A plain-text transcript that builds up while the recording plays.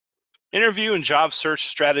interview and job search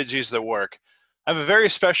strategies that work. I have a very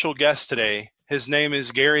special guest today. His name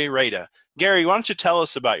is Gary Rada. Gary, why don't you tell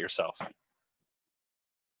us about yourself?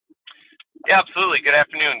 Yeah, absolutely. Good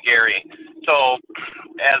afternoon, Gary. So,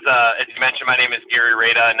 as you mentioned, my name is Gary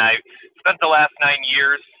Rada, and I've spent the last 9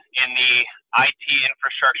 years in the IT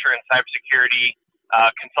infrastructure and cybersecurity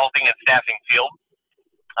consulting and staffing field,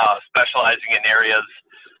 specializing in areas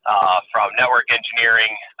from network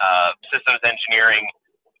engineering, systems engineering,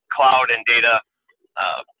 cloud and data,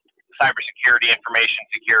 uh, cybersecurity, information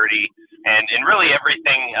security, and really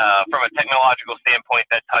everything from a technological standpoint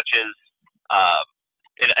that touches uh,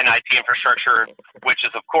 an IT infrastructure, which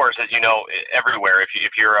is, of course, as you know, everywhere. If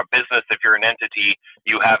you're a business, if you're an entity,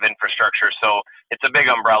 you have infrastructure. So it's a big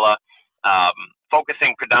umbrella,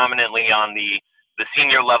 focusing predominantly on the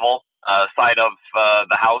senior level side of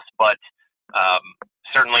the house, but um,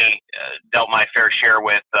 certainly dealt my fair share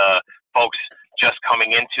with folks just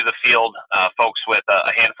coming into the field, folks with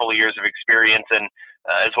a handful of years of experience, and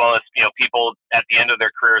as well as people at the end of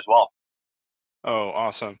their career as well. Oh,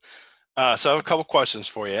 awesome. So I have a couple questions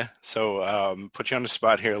for you. So put you on the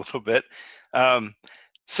spot here a little bit. Um,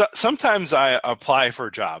 so sometimes I apply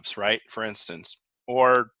for jobs, right? For instance,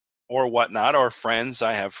 or whatnot, or friends.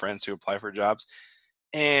 I have friends who apply for jobs,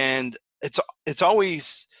 and it's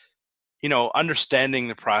always understanding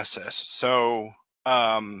the process. So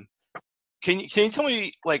can you tell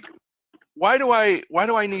me, like, why do I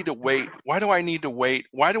need to wait? Why do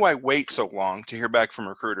I wait so long to hear back from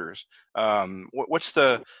recruiters? What's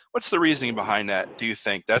the reasoning behind that? Do you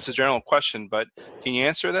think that's a general question, but can you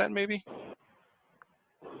answer that maybe?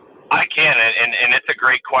 I can, and it's a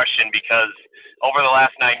great question because over the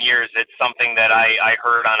last 9 years, it's something that I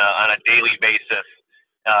heard on a daily basis.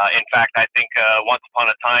 In fact, I think once upon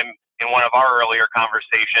a time in one of our earlier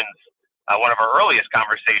conversations, one of our earliest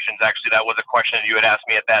conversations, actually, that was a question you had asked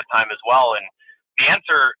me at that time as well. And the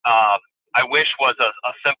answer, I wish, was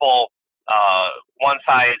a simple one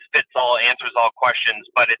size fits all, answers all questions,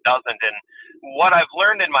 but it doesn't. And what I've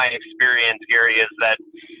learned in my experience, Gary, is that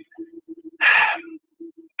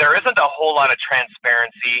there isn't a whole lot of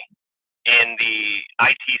transparency in the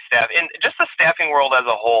IT staff, in just the staffing world as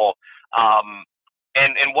a whole.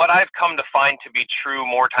 And what I've come to find to be true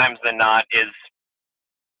more times than not is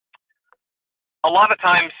a lot of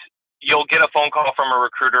times you'll get a phone call from a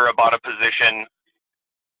recruiter about a position,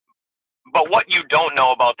 but what you don't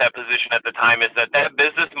know about that position at the time is that that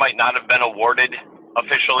business might not have been awarded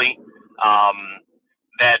officially.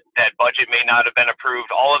 That budget may not have been approved.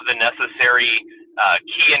 All of the necessary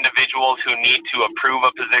key individuals who need to approve a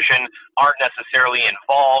position aren't necessarily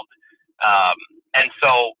involved. And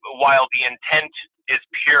so while the intent is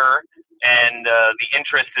pure and the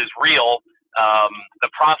interest is real,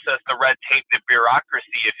 the process, the red tape, the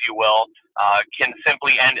bureaucracy, if you will, can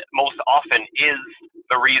simply and most often is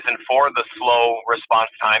the reason for the slow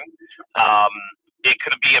response time. It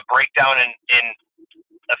could be a breakdown in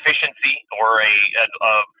efficiency or a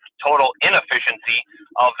total inefficiency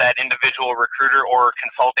of that individual recruiter or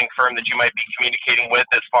consulting firm that you might be communicating with,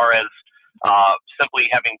 as far as simply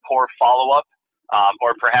having poor follow-up,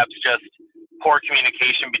 or perhaps just poor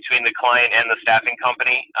communication between the client and the staffing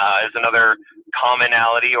company is another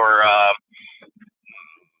commonality or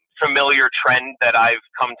familiar trend that I've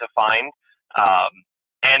come to find.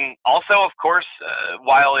 And also, of course,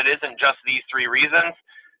 while it isn't just these three reasons,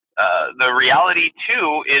 the reality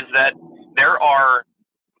too is that there are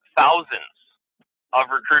thousands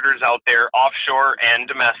of recruiters out there, offshore and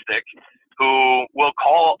domestic, who will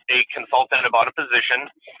call a consultant about a position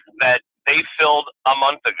that they filled a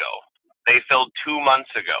month ago, they filled 2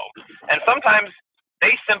 months ago, and sometimes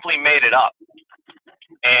they simply made it up.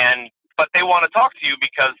 But they want to talk to you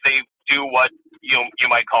because they do what you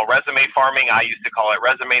might call resume farming. I used to call it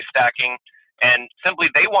resume stacking. And simply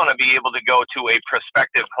they want to be able to go to a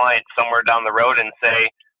prospective client somewhere down the road and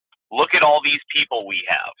say, look at all these people we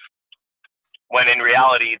have. When in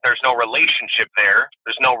reality, there's no relationship there.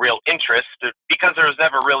 There's no real interest because there was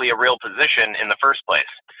never really a real position in the first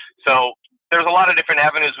place. So there's a lot of different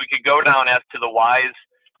avenues we could go down as to the whys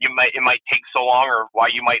it might take so long, or why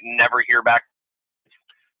you might never hear back.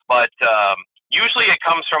 But usually it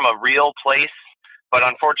comes from a real place. But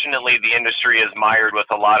unfortunately, the industry is mired with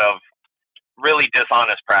a lot of really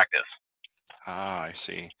dishonest practice. Ah, I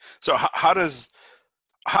see. So how does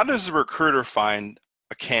the recruiter find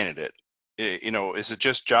a candidate? Is it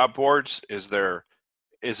just job boards? Is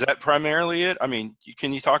that primarily it? I mean,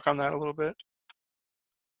 can you talk on that a little bit?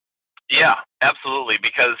 Yeah, absolutely.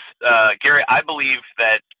 Because Gary, I believe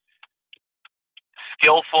that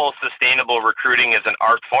skillful, sustainable recruiting is an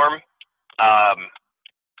art form, and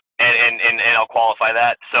I'll qualify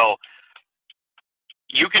that. So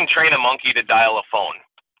can train a monkey to dial a phone.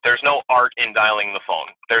 There's no art in dialing the phone.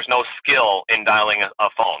 There's no skill in dialing a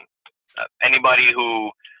phone. Anybody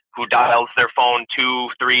who dials their phone 2,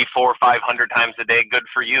 3, 4, 500 times a day, good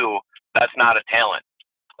for you. That's not a talent.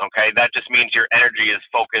 Okay, that just means your energy is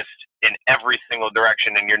focused in every single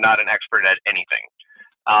direction, and you're not an expert at anything.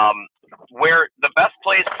 Where the best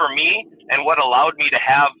place for me, and what allowed me to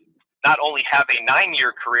have not only have a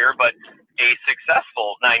 9-year career, but a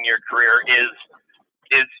successful 9-year career,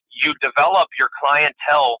 is you develop your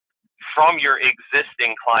clientele from your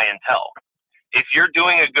existing clientele. If you're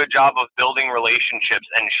doing a good job of building relationships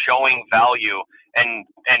and showing value and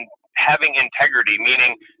having integrity,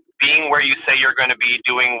 meaning being where you say you're going to be,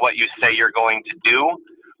 doing what you say you're going to do,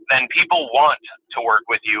 then people want to work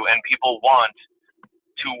with you, and people want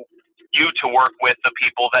you to work with the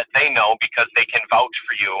people that they know because they can vouch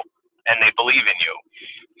for you and they believe in you.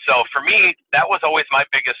 So for me, that was always my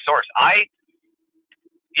biggest source.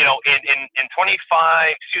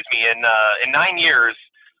 In 9 years,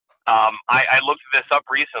 I looked this up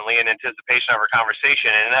recently in anticipation of our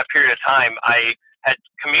conversation, and in that period of time, I had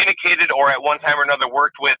communicated or at one time or another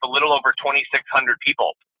worked with a little over 2,600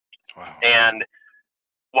 people. Wow. And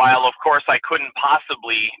while, of course, I couldn't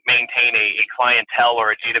possibly maintain a clientele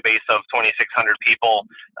or a database of 2,600 people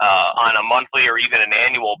on a monthly or even an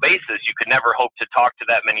annual basis, you could never hope to talk to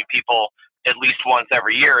that many people at least once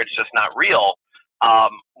every year. It's just not real.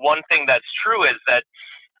 One thing that's true is that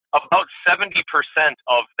about 70%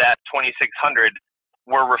 of that 2,600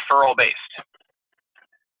 were referral based.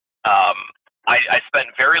 I spent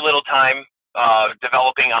very little time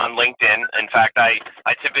developing on LinkedIn. In fact, I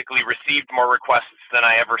typically received more requests than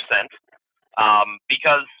I ever sent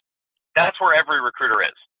because that's where every recruiter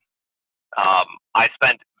is. I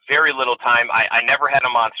spent very little time. I never had a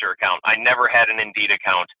Monster account. I never had an Indeed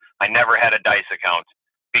account. I never had a Dice account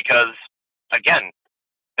because, again,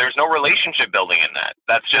 there's no relationship building in that.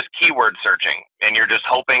 That's just keyword searching, and you're just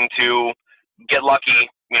hoping to get lucky,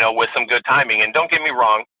 with some good timing. And don't get me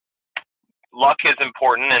wrong, luck is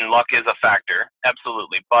important and luck is a factor,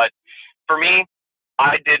 absolutely. But for me,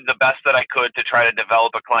 I did the best that I could to try to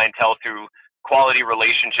develop a clientele through quality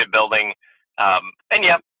relationship building.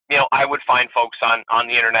 I would find folks on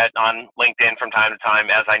the internet, on LinkedIn from time to time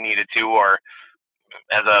as I needed to, or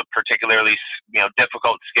as a particularly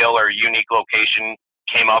difficult skill or unique location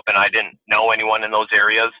came up and I didn't know anyone in those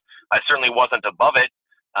areas. I certainly wasn't above it.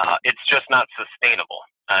 It's just not sustainable.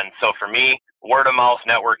 And so for me, word of mouth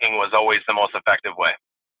networking was always the most effective way.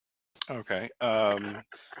 Okay.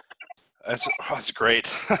 That's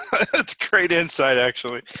great. That's great insight,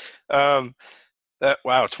 actually.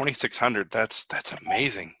 Wow, 2,600. That's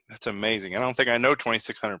amazing. That's amazing. I don't think I know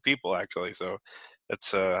 2,600 people actually. So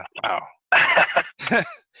that's wow.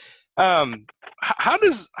 How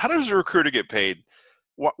does a recruiter get paid?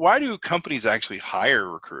 Why do companies actually hire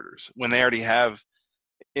recruiters when they already have?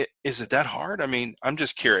 Is it that hard? I mean, I'm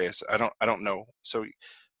just curious. I don't know. So,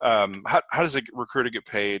 how does a recruiter get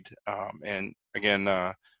paid? And again,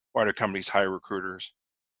 why do companies hire recruiters?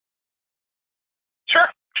 Sure.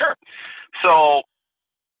 So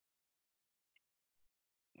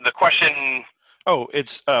the question. Oh,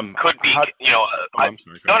 it's could be I'm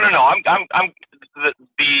sorry. No. I'm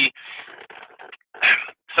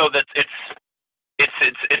so that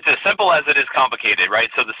it's as simple as it is complicated, right?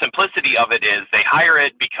 So the simplicity of it is they hire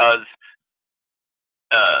it because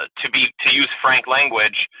to use frank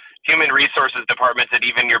language, human resources departments at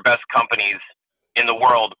even your best companies in the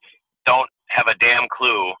world don't have a damn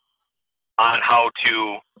clue on how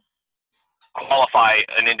to qualify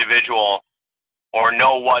an individual or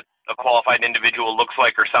know what a qualified individual looks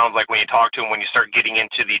like or sounds like when you talk to them, when you start getting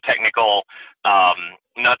into the technical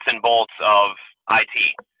nuts and bolts of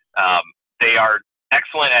IT. They are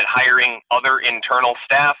excellent at hiring other internal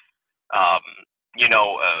staff,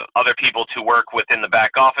 other people to work within the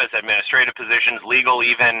back office, administrative positions, legal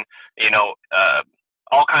even,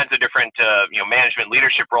 all kinds of different, management,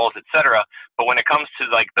 leadership roles, et cetera. But when it comes to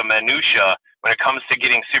like the minutia, when it comes to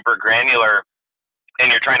getting super granular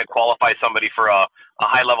and you're trying to qualify somebody for a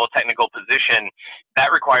high level technical position,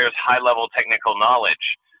 that requires high level technical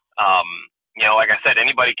knowledge. Like I said,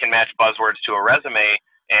 anybody can match buzzwords to a resume,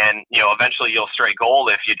 and eventually you'll strike gold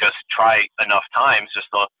if you just try enough times. Just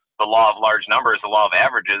the law of large numbers, the law of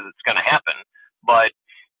averages, it's going to happen. But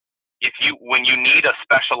when you need a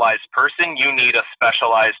specialized person, you need a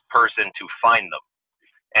specialized person to find them.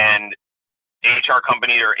 And HR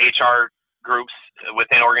company or HR groups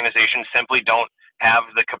within organizations simply don't have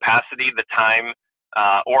the capacity, the time,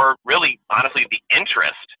 or really, honestly, the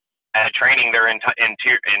interest at training their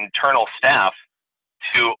internal staff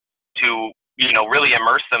to really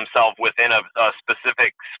immerse themselves within a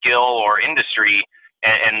specific skill or industry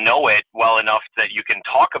and know it well enough that you can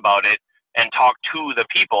talk about it and talk to the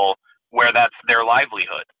people where that's their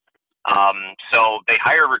livelihood. So they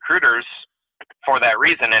hire recruiters for that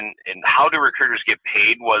reason. And how do recruiters get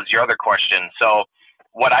paid was your other question. So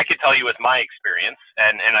what I could tell you is my experience,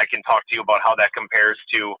 and I can talk to you about how that compares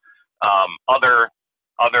to other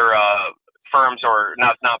firms, or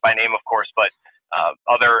not by name, of course, but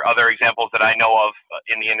other examples that I know of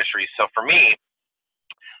in the industry. So for me,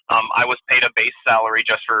 I was paid a base salary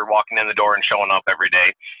just for walking in the door and showing up every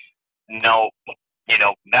day. No,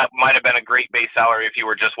 that might have been a great base salary if you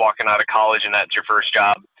were just walking out of college and that's your first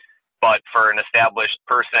job. But for an established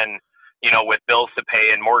person, with bills to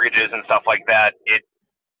pay and mortgages and stuff like that, it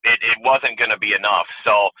wasn't going to be enough.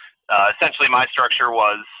 So essentially my structure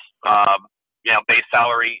was, base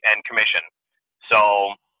salary and commission.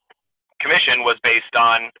 So commission was based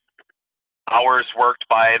on hours worked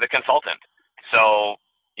by the consultant. So,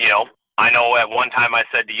 I know at one time I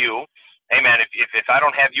said to you, hey man, if I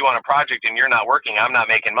don't have you on a project and you're not working, I'm not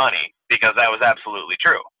making money, because that was absolutely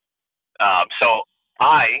true. So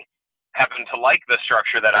I happened to like the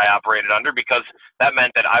structure that I operated under, because that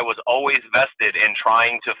meant that I was always vested in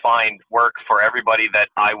trying to find work for everybody that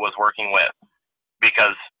I was working with.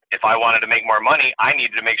 Because if I wanted to make more money, I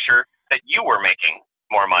needed to make sure that you were making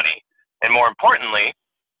more money. And more importantly,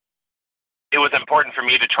 it was important for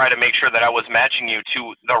me to try to make sure that I was matching you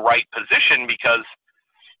to the right position, because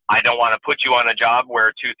I don't want to put you on a job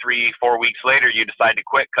where 2, 3, 4 weeks later you decide to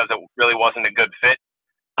quit because it really wasn't a good fit.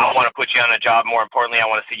 I want to put you on a job. More importantly, I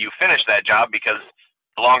want to see you finish that job, because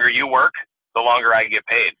the longer you work, the longer I get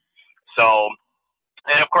paid. So,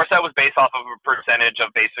 and of course that was based off of a percentage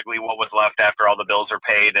of basically what was left after all the bills are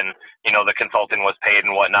paid and, the consultant was paid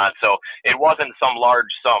and whatnot. So it wasn't some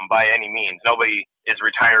large sum by any means. Nobody is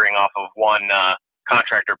retiring off of one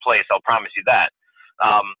contractor place, I'll promise you that.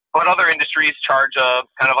 But other industries charge a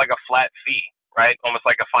kind of like a flat fee, right? Almost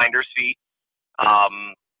like a finder's fee.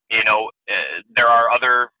 There are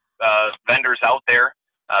other vendors out there,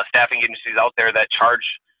 staffing agencies out there that charge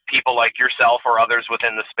people like yourself or others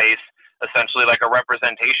within the space essentially like a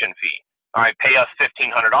representation fee. All right, pay us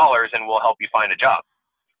 $1,500 and we'll help you find a job.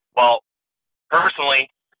 Well, personally,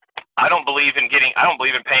 I don't believe in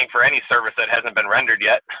paying for any service that hasn't been rendered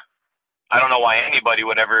yet. I don't know why anybody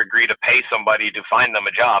would ever agree to pay somebody to find them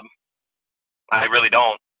a job. I really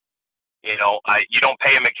don't. You don't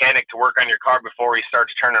pay a mechanic to work on your car before he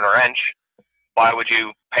starts turning a wrench. Why would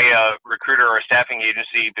you pay a recruiter or a staffing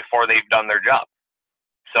agency before they've done their job?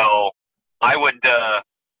 So I would,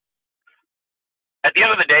 at the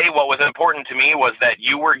end of the day, what was important to me was that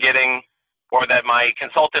you were getting, or that my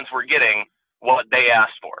consultants were getting, what they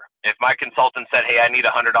asked for. If my consultant said, hey, I need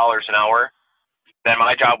 $100 an hour, then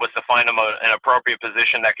my job was to find them an appropriate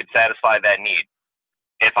position that could satisfy that need.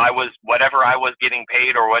 If whatever I was getting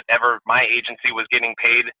paid, or whatever my agency was getting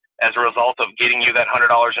paid as a result of getting you that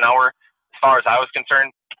 $100 an hour, as far as I was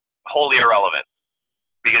concerned, wholly irrelevant,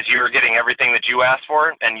 because you were getting everything that you asked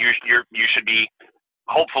for, and you should be,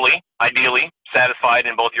 hopefully, ideally, satisfied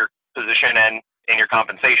in both your position and in your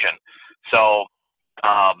compensation. So,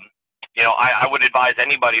 I would advise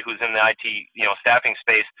anybody who's in the IT, staffing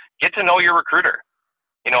space, get to know your recruiter.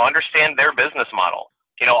 Understand their business model.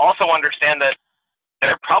 Also understand that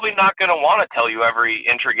they're probably not going to want to tell you every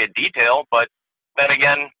intricate detail, but then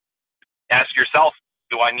again, ask yourself,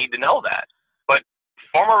 do I need to know that? But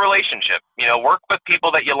form a relationship. Work with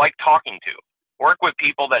people that you like talking to. Work with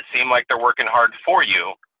people that seem like they're working hard for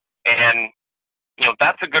you, and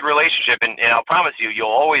that's a good relationship. And I'll promise you, you'll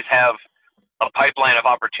always have a pipeline of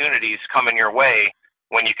opportunities coming your way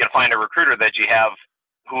when you can find a recruiter that you have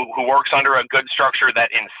who works under a good structure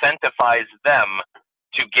that incentivizes them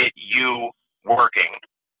to get you working.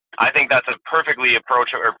 I think that's a perfectly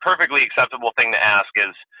acceptable thing to ask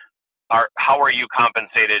is, how are you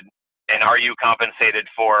compensated, and are you compensated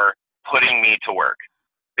for putting me to work?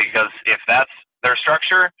 Because if that's their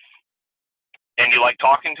structure and you like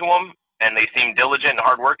talking to them and they seem diligent and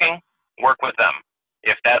hardworking, work with them.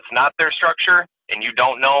 If that's not their structure and you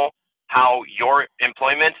don't know how your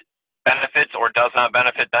employment benefits or does not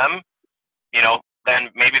benefit them, then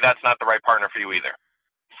maybe that's not the right partner for you either.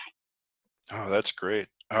 Oh, that's great.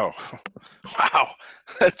 Oh, wow.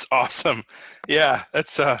 That's awesome. Yeah,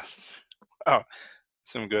 that's some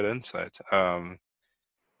good insight.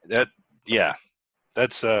 That's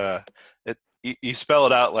you spell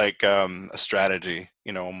it out like a strategy,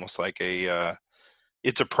 almost like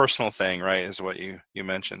it's a personal thing, right? Is what you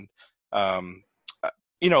mentioned. I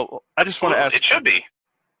just want to ask. It should be.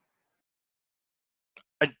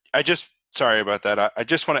 Sorry about that. I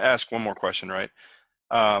just want to ask one more question, right?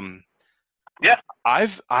 Yeah.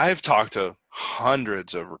 I've talked to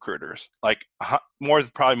hundreds of recruiters, like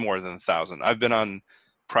probably more than 1,000. I've been on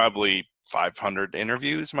probably 500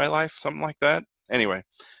 interviews in my life, something like that. Anyway,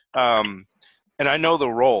 um, and I know the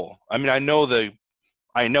role. I mean, I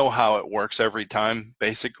know how it works every time,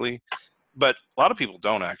 basically, but a lot of people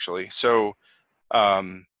don't actually. So,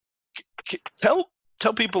 um, tell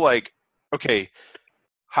people like, okay,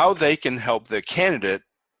 how they can help the candidate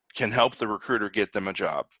can help the recruiter get them a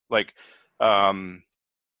job. Like, um,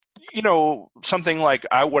 something like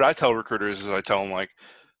what I tell recruiters is I tell them like,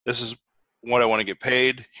 this is what I want to get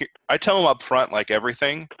paid. I tell them up front like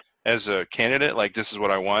everything as a candidate, like this is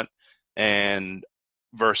what I want, and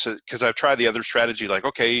versus because I've tried the other strategy, like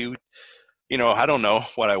okay, I don't know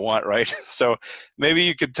what I want, right? So maybe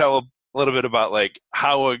you could tell a little bit about like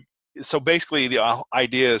so basically the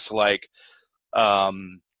idea is like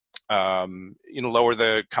um, lower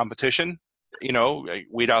the competition, like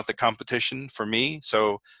weed out the competition for me.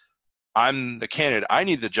 So I'm the candidate. I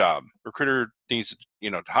need the job. Recruiter needs,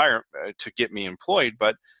 to hire to get me employed,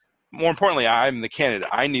 but more importantly, I'm the candidate.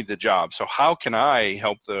 I need the job. So how can I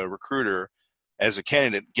help the recruiter as a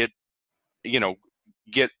candidate you know,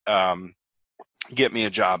 get get me a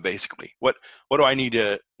job basically? What do I need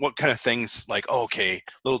to what kind of things like okay,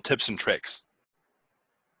 little tips and tricks.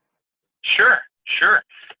 Sure, sure.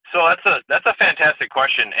 So that's a fantastic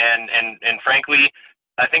question, and frankly,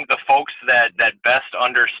 I think the folks that best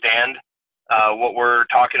understand what we're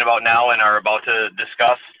talking about now and are about to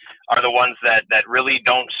discuss are the ones that really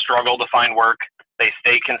don't struggle to find work. They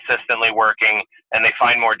stay consistently working and they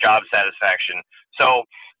find more job satisfaction. So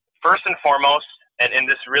first and foremost, and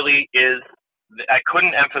this really is, I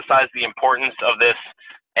couldn't emphasize the importance of this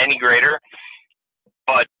any greater,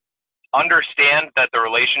 but understand that the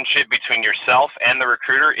relationship between yourself and the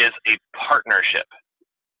recruiter is a partnership.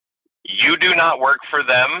 You do not work for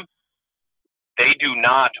them. They do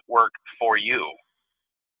not work for you.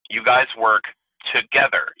 You guys work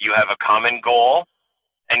together. You have a common goal,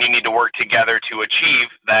 and you need to work together to achieve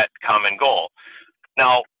that common goal.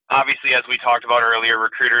 Now, obviously, as we talked about earlier,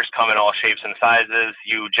 recruiters come in all shapes and sizes.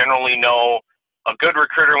 You generally know a good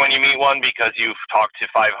recruiter when you meet one because you've talked to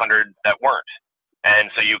 500 that weren't. And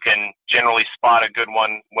so you can generally spot a good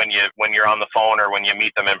one when you're on the phone or when you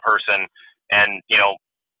meet them in person. And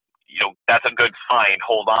that's a good find.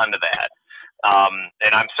 Hold on to that.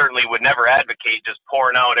 And I'm certainly would never advocate just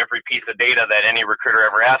pouring out every piece of data that any recruiter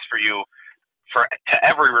ever asks for you to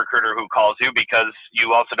every recruiter who calls you, because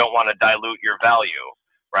you also don't want to dilute your value,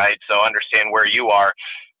 right? So understand where you are,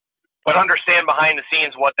 but understand behind the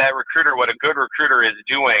scenes what a good recruiter is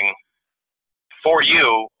doing for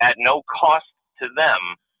you at no cost to them,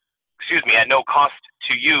 at no cost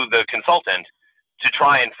to you, the consultant, to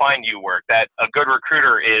try and find you work. That a good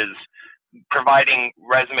recruiter is providing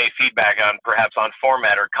resume feedback on perhaps on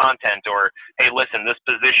format or content, or, hey, listen, this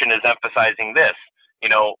position is emphasizing this.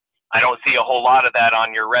 I don't see a whole lot of that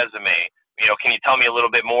on your resume. Can you tell me a little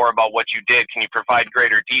bit more about what you did? Can you provide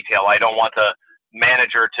greater detail? I don't want the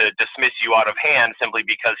manager to dismiss you out of hand simply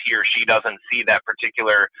because he or she doesn't see that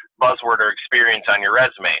particular buzzword or experience on your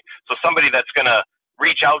resume. So somebody that's going to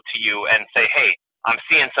reach out to you and say, hey, I'm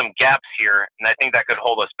seeing some gaps here, and I think that could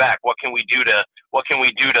hold us back. What can we do to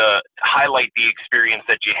highlight the experience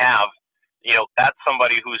that you have? That's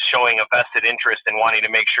somebody who's showing a vested interest in wanting to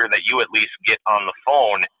make sure that you at least get on the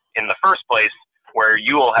phone in the first place, where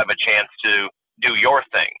you will have a chance to do your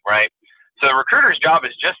thing, right? So the recruiter's job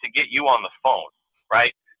is just to get you on the phone,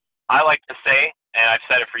 right? I like to say, and I've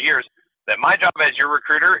said it for years, that my job as your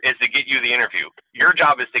recruiter is to get you the interview. Your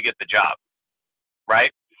job is to get the job,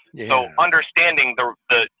 right? Yeah. So understanding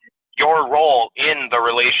your role in the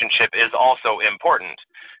relationship is also important.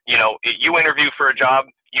 You interview for a job,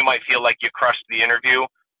 you might feel like you crushed the interview.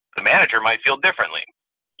 The manager might feel differently.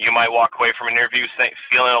 You might walk away from an interview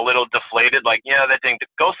feeling a little deflated, like, yeah, that didn't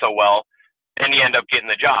go so well, and you end up getting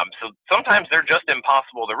the job. So sometimes they're just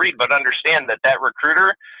impossible to read, but understand that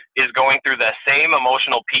recruiter is going through the same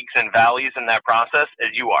emotional peaks and valleys in that process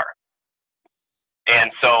as you are.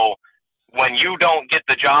 And so when you don't get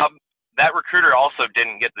the job, that recruiter also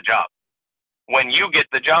didn't get the job. When you get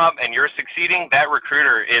the job and you're succeeding, that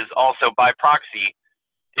recruiter is also by proxy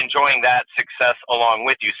enjoying that success along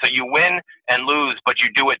with you. So you win and lose, but you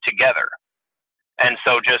do it together. And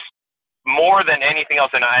so just more than anything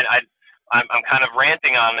else, and I'm kind of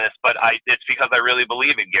ranting on this, but it's because I really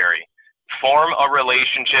believe it, Gary. Form a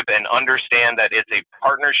relationship and understand that it's a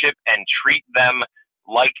partnership and treat them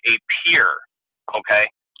like a peer, okay?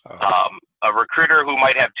 A recruiter who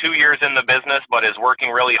might have 2 years in the business but is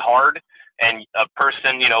working really hard, and a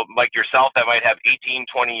person, like yourself, that might have 18,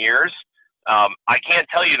 20 years, I can't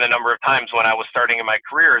tell you the number of times when I was starting in my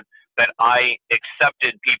career that I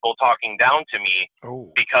accepted people talking down to me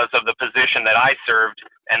Oh. because of the position that I served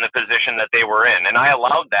and the position that they were in. And I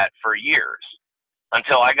allowed that for years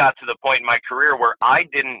until I got to the point in my career where I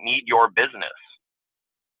didn't need your business.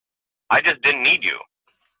 I just didn't need you.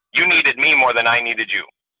 You needed me more than I needed you.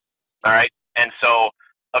 All right. And so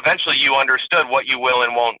eventually you understood what you will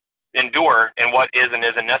and won't endure and what is and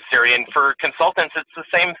isn't necessary. And for consultants, it's the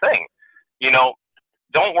same thing. You know,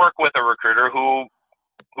 don't work with a recruiter who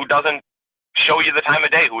doesn't show you the time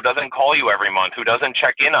of day, who doesn't call you every month, who doesn't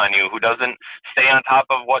check in on you, who doesn't stay on top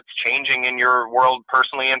of what's changing in your world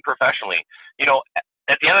personally and professionally. You know,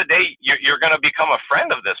 at the end of the day, you're going to become a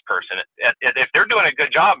friend of this person. If they're doing a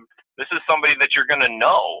good job, this is somebody that you're going to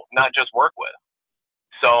know, not just work with.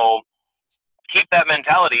 So keep that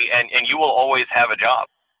mentality, and you will always have a job.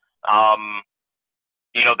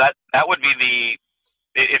 You know, that would be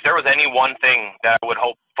if there was any one thing that I would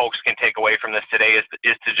hope folks can take away from this today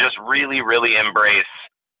is to just really, really embrace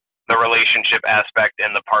the relationship aspect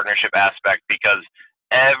and the partnership aspect, because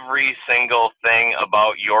every single thing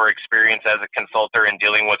about your experience as a consultant and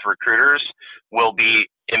dealing with recruiters will be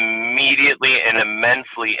immediately and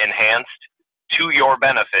immensely enhanced to your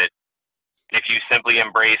benefit if you simply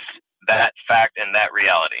embrace that fact and that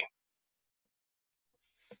reality.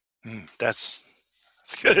 That's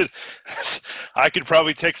good. I could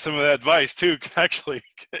probably take some of that advice too, actually.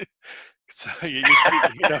 So you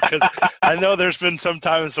know, because I know there's been some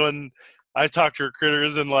times when I talk to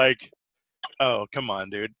recruiters and like, oh, come on,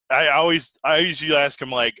 dude. I usually ask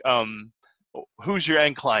them like, who's your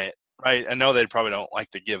end client, right? I know they probably don't like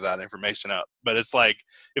to give that information up, but it's like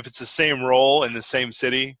if it's the same role in the same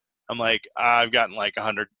city, I'm like, I've gotten like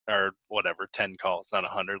 100 or whatever, 10 calls, not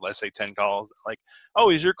 100, let's say 10 calls. Like,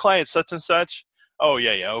 oh, is your client such and such? Oh,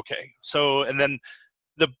 yeah, okay. So, and then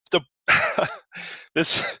the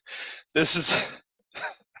this is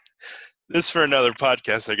this for another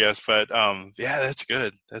podcast, I guess. But yeah, that's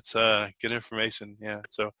good. That's good information. Yeah.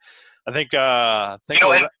 So I think you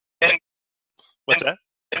know, and what's that?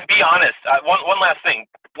 And be honest. One last thing.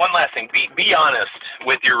 Be honest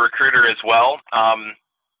with your recruiter as well. And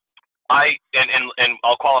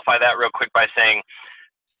I'll qualify that real quick by saying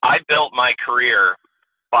I built my career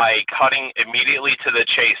by cutting immediately to the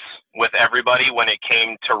chase with everybody when it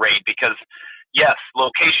came to rate, because yes,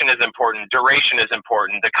 location is important, duration is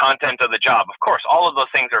important, the content of the job, of course, all of those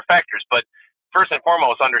things are factors. But first and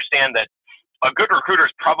foremost, understand that a good recruiter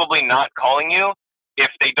is probably not calling you if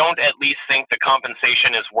they don't at least think the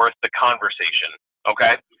compensation is worth the conversation.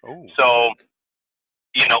 Okay. Ooh. So,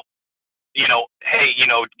 hey,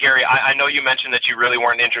 Gary, I know you mentioned that you really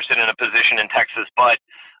weren't interested in a position in Texas, but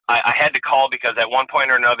I had to call because at one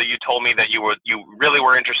point or another you told me that you really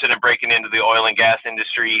were interested in breaking into the oil and gas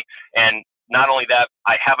industry. And not only that,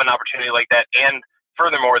 I have an opportunity like that. And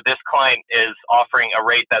furthermore, this client is offering a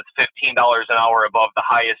rate that's $15 an hour above the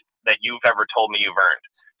highest that you've ever told me you've earned.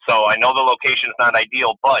 So I know the location is not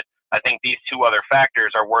ideal, but I think these two other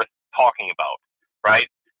factors are worth talking about, right?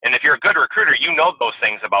 And if you're a good recruiter, you know those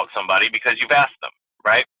things about somebody because you've asked them,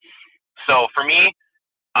 right? So for me,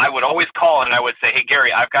 I would always call and I would say, hey,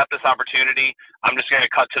 Gary, I've got this opportunity. I'm just going to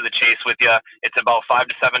cut to the chase with you. It's about $5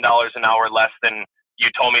 to $7 an hour less than you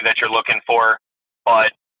told me that you're looking for,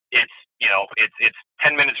 but it's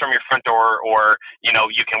 10 minutes from your front door, or,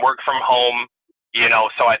 you can work from home,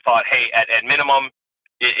 so I thought, hey, at minimum,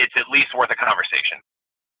 it's at least worth a conversation.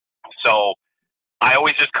 So I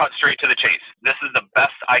always just cut straight to the chase. This is the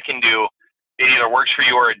best I can do. It either works for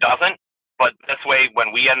you or it doesn't. But this way,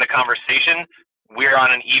 when we end the conversation, we're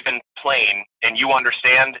on an even plane and you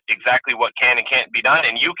understand exactly what can and can't be done,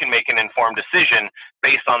 and you can make an informed decision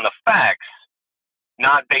based on the facts,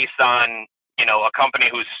 not based on, a company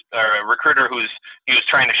a recruiter who's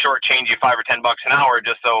trying to shortchange you $5 or $10 an hour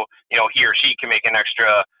just so, he or she can make an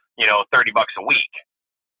extra, $30 a week.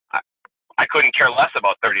 I couldn't care less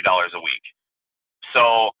about $30 a week.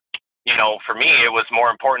 So, for me, it was more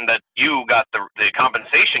important that you got the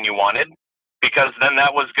compensation you wanted, because then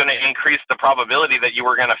that was going to increase the probability that you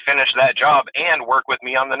were going to finish that job and work with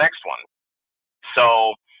me on the next one.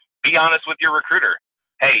 So be honest with your recruiter.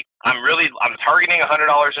 Hey, I'm targeting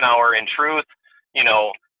 $100 an hour. In truth,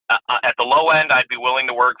 at the low end, I'd be willing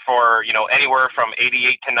to work for, anywhere from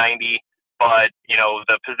 88 to 90. But,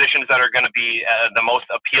 the positions that are going to be the most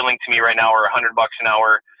appealing to me right now are $100 an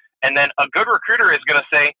hour. And then a good recruiter is going to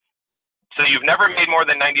say, so you've never made more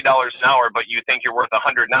than $90 an hour, but you think you're worth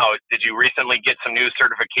 100 now. Did you recently get some new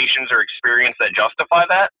certifications or experience that justify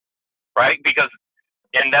that? Right?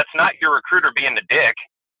 And that's not your recruiter being a dick.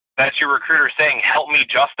 That's your recruiter saying, help me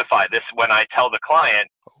justify this when I tell the client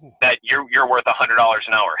Oh, that you're worth $100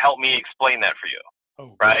 an hour. Help me explain that for you,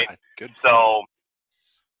 oh, right? good point. So,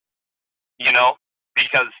 you know,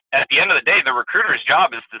 because at the end of the day, the recruiter's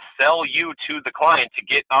job is to sell you to the client to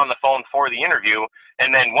get on the phone for the interview.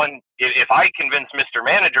 And then if I convince Mr.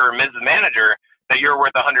 Manager or Ms. Manager that you're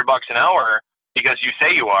worth $100 an hour because you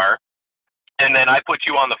say you are, and then I put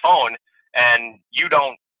you on the phone and you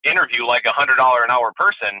don't interview like $100 an hour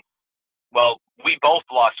person, well, we both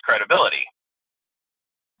lost credibility.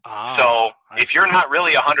 So if you're not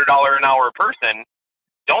really $100 an hour person,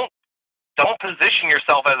 don't position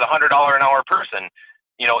yourself as a $100 an hour person.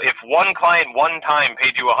 You know, if one client one time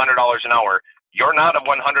paid you $100 an hour, you're not a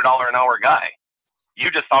 $100 an hour guy. You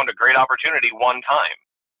just found a great opportunity one time.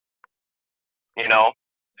 You know,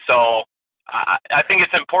 so I think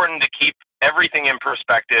it's important to keep everything in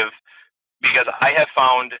perspective, because I have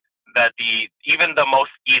found that even the most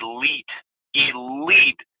elite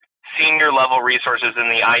senior level resources in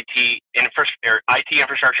the IT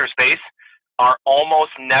infrastructure space are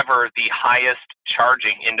almost never the highest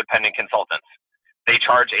charging independent consultants. They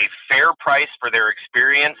charge a fair price for their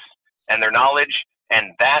experience and their knowledge,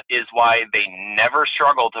 and that is why they never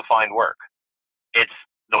struggle to find work. It's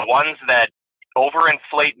the ones that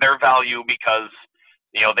overinflate their value because,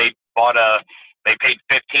 you know, they paid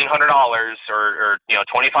 $1,500 or you know,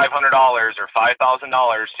 $2,500 or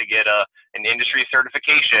 $5,000 to get an industry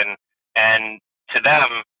certification, and to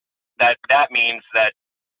them that means that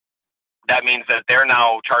they're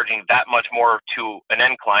now charging that much more to an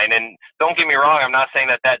end client. And don't get me wrong, I'm not saying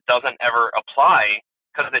that doesn't ever apply,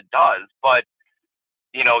 because it does, but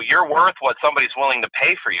you know, you're worth what somebody's willing to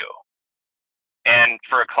pay for you. And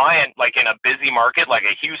for a client like in a busy market like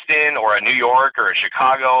a Houston or a New York or a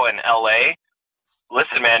Chicago and LA,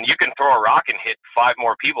 listen, man, you can throw a rock and hit 5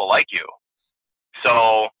 more people like you.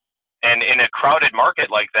 So, and in a crowded market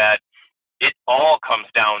like that, it all comes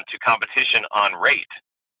down to competition on rate.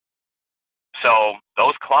 So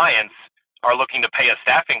those clients are looking to pay a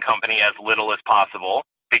staffing company as little as possible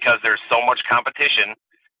because there's so much competition,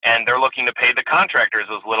 and they're looking to pay the contractors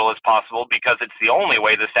as little as possible because it's the only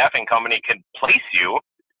way the staffing company can place you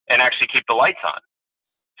and actually keep the lights on.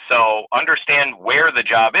 So understand where the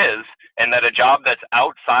job is, and that a job that's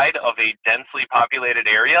outside of a densely populated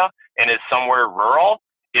area and is somewhere rural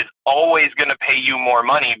is always going to pay you more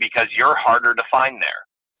money because you're harder to find there.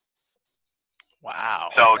 Wow.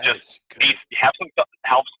 So just have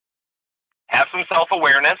some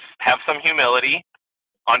self-awareness, have some humility,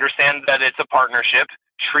 understand that it's a partnership,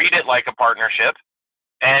 treat it like a partnership,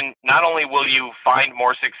 and not only will you find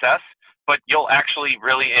more success, but you'll actually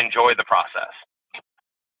really enjoy the process.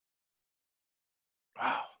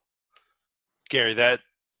 Wow. Gary,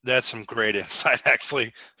 that's some great insight,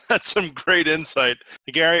 actually. That's some great insight.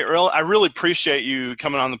 Gary, I really appreciate you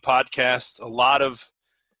coming on the podcast. A lot of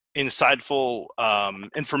insightful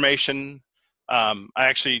information. I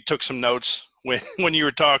actually took some notes when you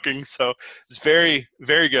were talking, so it's very,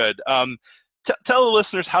 very good. Tell the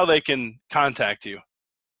listeners how they can contact you.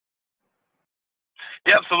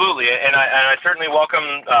 Yeah, absolutely. And I certainly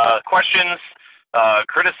welcome questions,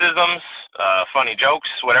 criticisms, funny jokes,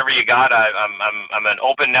 whatever you got. I'm an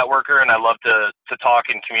open networker, and I love to talk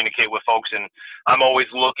and communicate with folks, and I'm always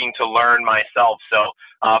looking to learn myself. So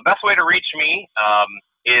best way to reach me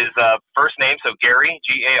is first name, so Gary,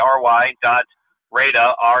 Gary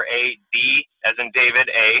Rada, R-A-D as in David,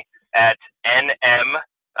 A, at NM,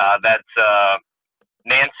 that's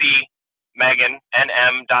Nancy Megan,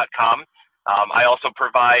 NM.com. I also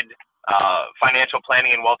provide financial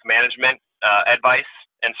planning and wealth management advice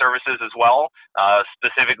and services as well,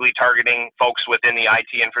 specifically targeting folks within the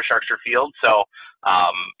IT infrastructure field. So,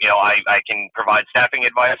 you know, I can provide staffing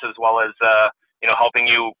advice as well as, you know, helping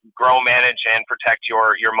you grow, manage, and protect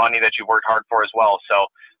your money that you worked hard for as well. So,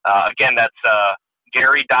 again, that's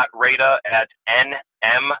Gary.Rada at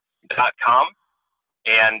nm.com.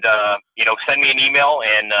 And, you know, send me an email,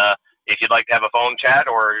 and if you'd like to have a phone chat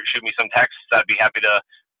or shoot me some texts, I'd be happy to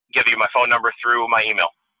give you my phone number through my email.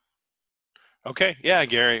 Okay. Yeah,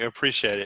 Gary, I appreciate it.